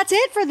right, well that's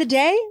it for the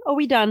day. Are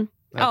we done?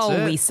 That's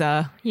it.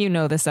 Lisa, you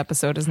know this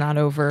episode is not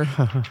over.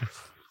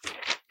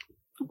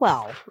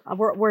 Well,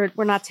 we're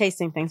not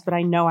tasting things, but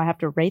I know I have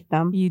to rate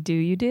them. You do.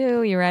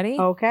 You ready?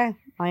 Okay,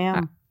 I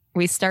am.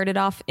 We started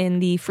off in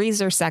the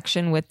freezer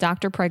section with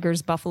Dr.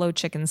 Prager's buffalo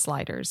chicken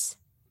sliders.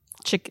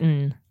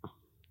 Chicken.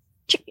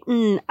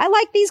 I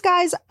like these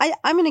guys.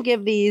 I'm going to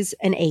give these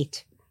an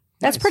 8.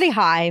 That's Nice. pretty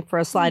high for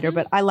a slider,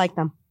 but I like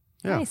them.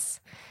 Yeah. Nice.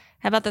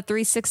 How about the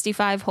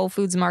 365 Whole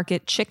Foods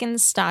Market chicken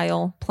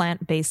style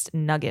plant-based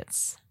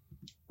nuggets?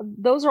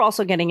 Those are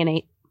also getting an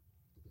 8.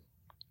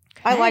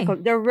 I like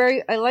them.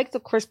 I like the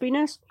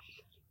crispiness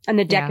and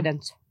the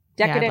decadence.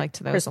 Decadent, I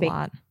liked those crispy. a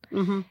lot.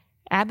 Mm-hmm.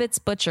 Abbott's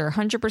Butcher,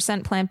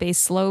 100%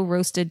 plant-based, slow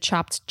roasted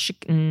chopped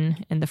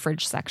chicken in the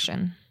fridge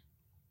section.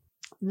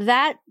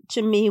 That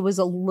to me was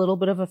a little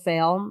bit of a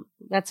fail.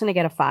 That's going to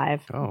get a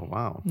 5. Oh,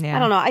 wow. Yeah. I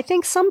don't know. I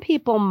think some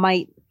people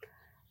might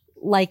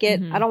like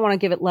it. Mhm. I don't want to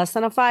give it less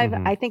than a 5.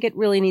 Mhm. I think it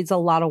really needs a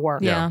lot of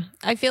work. Yeah.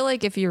 I feel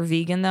like if you're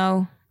vegan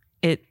though,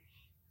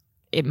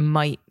 it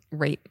might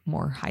rate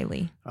more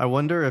highly. I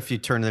wonder if you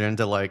turn it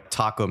into like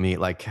taco meat,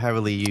 like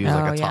heavily use Oh,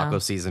 like a yeah. taco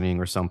seasoning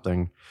or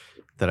something,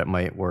 that it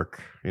might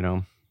work, you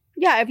know?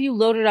 Yeah, if you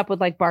load it up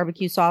with like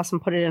barbecue sauce and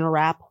put it in a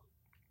wrap,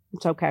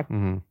 it's okay.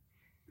 Hmm.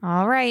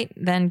 All right.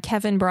 Then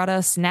Kevin brought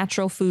us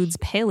Natural Foods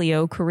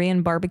Paleo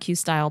Korean barbecue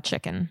style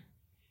chicken.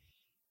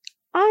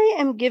 I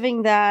am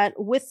giving that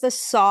with the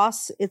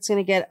sauce, it's going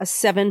to get a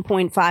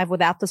 7.5.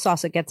 Without the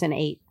sauce, it gets an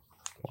 8.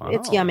 Wow.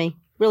 It's yummy.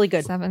 Really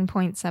good.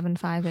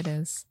 7.75 it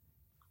is.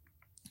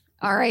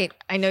 All right.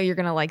 I know you're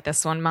going to like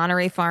this one.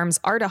 Monterey Farms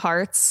Art of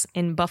Hearts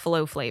in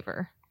buffalo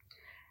flavor.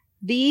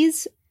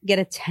 These get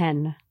a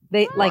 10.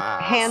 They like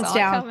hands Saw it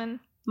down coming.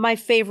 my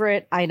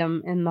favorite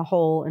item in the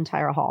whole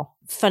entire haul.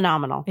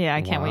 Phenomenal. Yeah,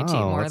 I can't wait to eat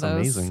more that's of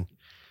those. amazing.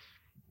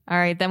 All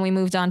right. Then we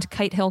moved on to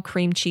Kite Hill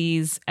cream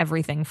cheese,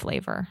 everything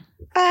flavor.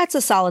 That's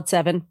a solid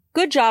 7.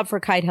 Good job for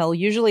Kite Hill.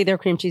 Usually their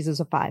cream cheese is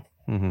a 5.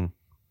 Hmm.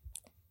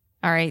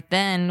 All right.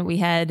 Then we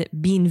had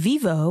Bean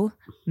Vivo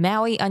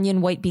Maui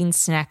onion white bean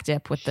snack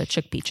dip with the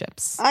chickpea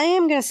chips. I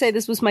am going to say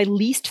this was my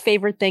least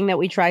favorite thing that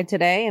we tried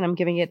today, and I'm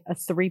giving it a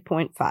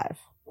 3.5.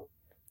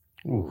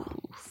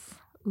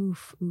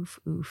 Oof, oof,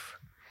 oof.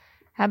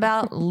 How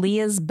about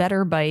Leah's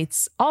Better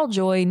Bites, all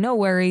joy, no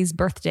worries,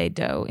 birthday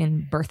dough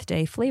in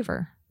birthday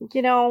flavor?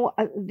 You know,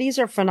 these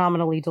are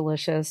phenomenally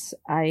delicious.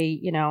 I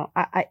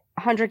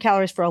 100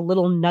 calories for a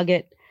little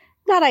nugget.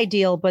 Not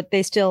ideal, but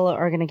they still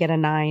are going to get a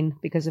 9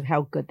 because of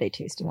how good they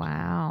tasted.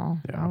 Wow.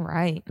 Yeah. All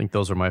right. I think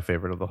those are my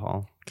favorite of the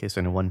haul, in case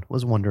anyone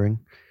was wondering.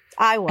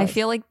 I was. I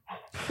feel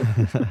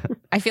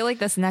like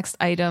this next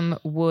item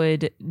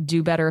would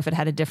do better if it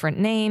had a different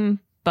name,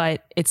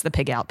 but it's the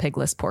Pig Out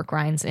Pigless pork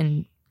rinds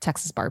in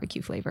Texas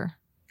barbecue flavor.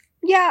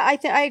 Yeah,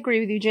 I agree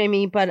with you,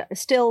 Jamie. But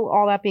still,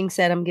 all that being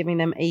said, I'm giving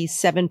them a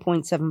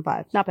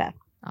 7.75. Not bad.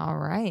 All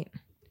right.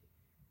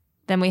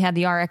 Then we had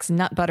the RX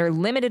Nut Butter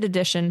Limited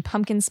Edition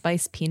Pumpkin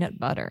Spice Peanut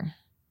Butter.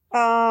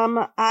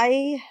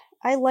 I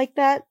like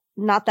that.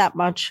 Not that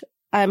much.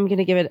 I'm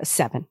gonna give it a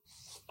 7.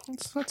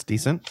 That's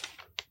decent.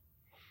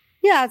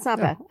 Yeah, it's not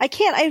Yeah. bad.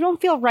 I don't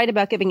feel right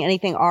about giving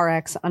anything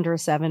RX under a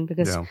 7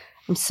 because Yeah.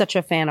 I'm such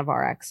a fan of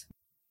RX.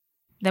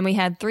 Then we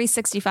had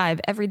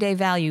 365 Everyday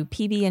Value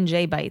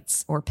PB&J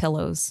Bites or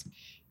pillows.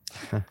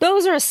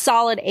 Those are a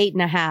solid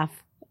 8.5.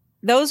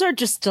 Those are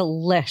just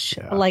delish.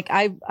 Yeah. Like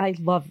I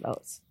love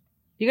those.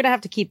 You're gonna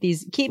have to keep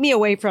me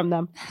away from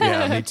them.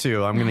 Yeah, me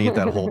too. I'm going to eat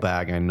that whole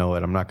bag. I know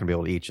it. I'm not going to be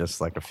able to eat just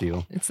like a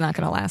few. It's not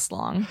going to last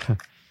long.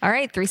 All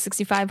right,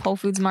 365 Whole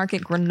Foods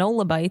Market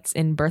Granola Bites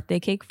in birthday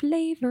cake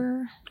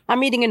flavor.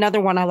 I'm eating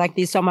another one. I like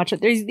these so much.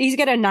 These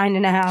get a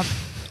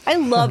 9.5. I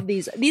love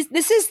these.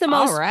 This is the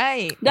most. All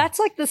right. That's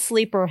like the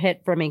sleeper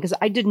hit for me because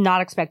I did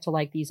not expect to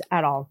like these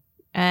at all.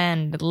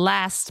 And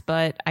last,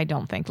 but I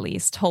don't think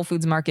least, Whole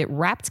Foods Market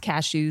Wrapped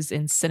Cashews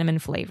in cinnamon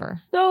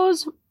flavor.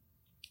 Those,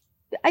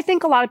 I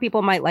think a lot of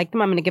people might like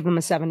them. I'm going to give them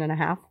a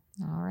 7.5. All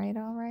right,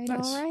 all right,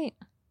 Nice. all right.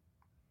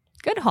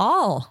 Good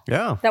haul.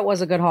 Yeah. That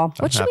was a good haul.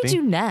 What should we happy.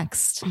 do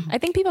next? I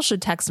think people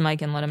should text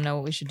Mike and let him know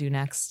what we should do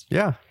next.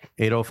 Yeah.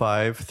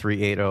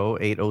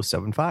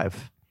 805-380-8075.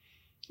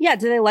 Yeah,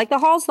 do they like the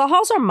hauls? The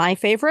hauls are my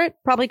favorite,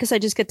 probably because I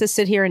just get to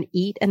sit here and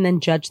eat and then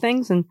judge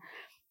things. And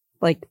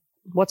like,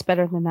 what's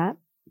better than that?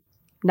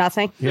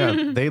 Nothing.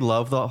 Yeah, they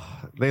love the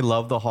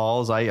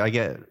hauls. I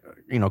get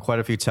quite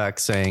a few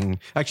texts saying,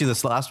 actually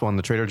this last one,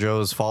 the Trader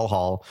Joe's fall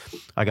haul,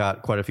 I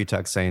got quite a few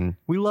texts saying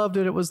we loved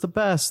it. It was the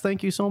best.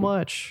 Thank you so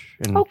much.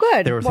 And Oh,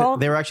 good. They were Well-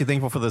 they were actually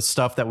thankful for the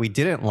stuff that we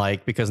didn't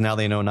like because now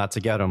they know not to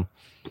get them.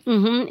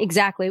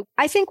 Exactly.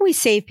 I think we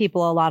save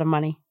people a lot of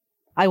money.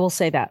 I will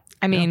say that.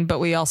 I mean, but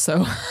we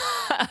also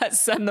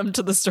send them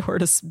to the store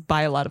to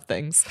buy a lot of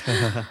things.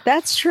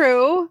 That's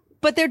true.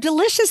 But they're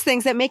delicious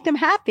things that make them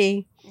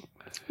happy.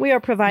 We are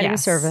providing a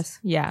service.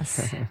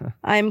 Yes.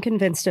 I'm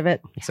convinced of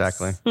it.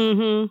 Exactly.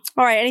 All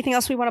right. Anything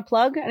else we want to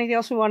plug? Anything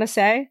else we want to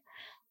say?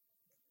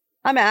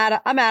 I'm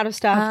out of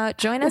stuff.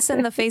 Join us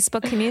in the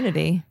Facebook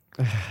community.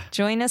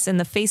 Join us in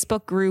the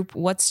Facebook group,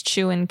 What's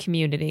Chewin'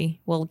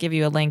 Community. We'll give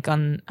you a link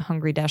on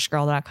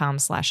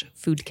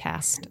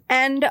hungry-girl.com/foodcast.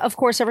 And of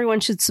course,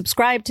 everyone should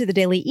subscribe to the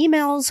daily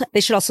emails. They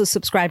should also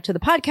subscribe to the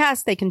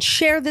podcast. They can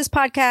share this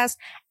podcast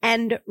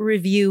and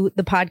review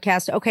the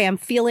podcast. Okay, I'm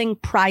feeling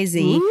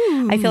prizy.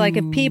 I feel like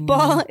if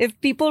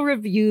people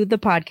review the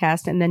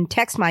podcast and then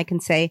text Mike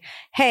and say,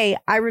 "Hey,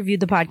 I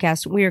reviewed the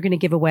podcast," we are going to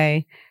give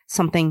away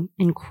something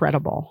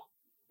incredible.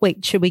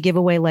 Wait, should we give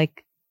away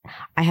like,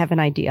 I have an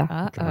idea.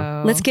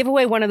 Uh-oh. Let's give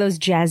away one of those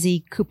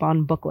jazzy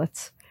coupon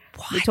booklets.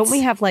 What? Don't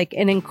we have like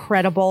an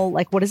incredible,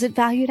 like, what is it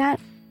valued at?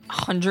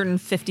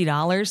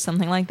 $150,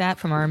 something like that,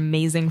 from our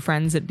amazing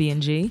friends at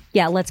B&G.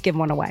 Yeah, let's give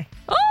one away.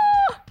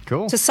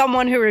 Cool. To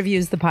someone who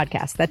reviews the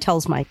podcast, that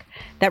tells Mike,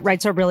 that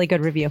writes a really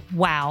good review.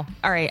 Wow.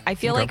 All right. I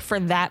feel like for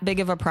that big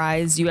of a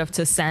prize, you have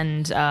to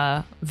send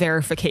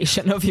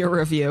verification of your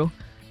review.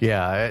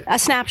 Yeah. A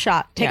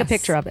snapshot. Take a Yes.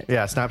 picture of it.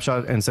 Yeah,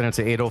 snapshot and send it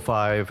to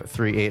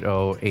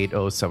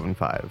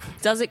 805-380-8075.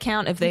 Does it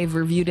count if they've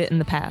reviewed it in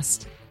the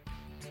past?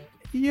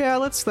 Yeah,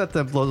 let's let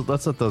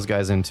those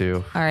guys in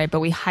too. All right. But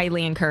we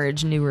highly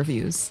encourage new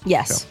reviews.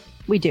 Yes,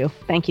 we do.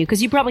 Thank you.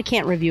 Because you probably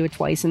can't review it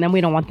twice, and then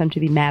we don't want them to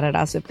be mad at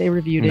us if they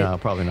reviewed it. No,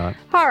 probably not.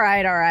 All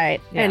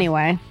right. Yeah.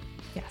 Anyway.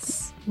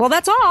 Yes. Well,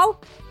 that's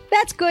all.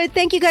 That's good.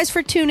 Thank you guys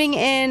for tuning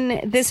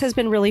in. This has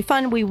been really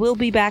fun. We will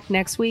be back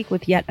next week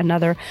with yet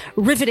another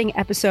riveting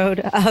episode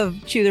of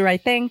Chew the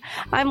Right Thing.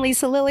 I'm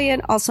Lisa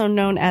Lillian, also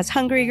known as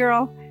Hungry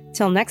Girl.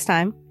 Till next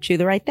time, chew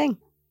the right thing.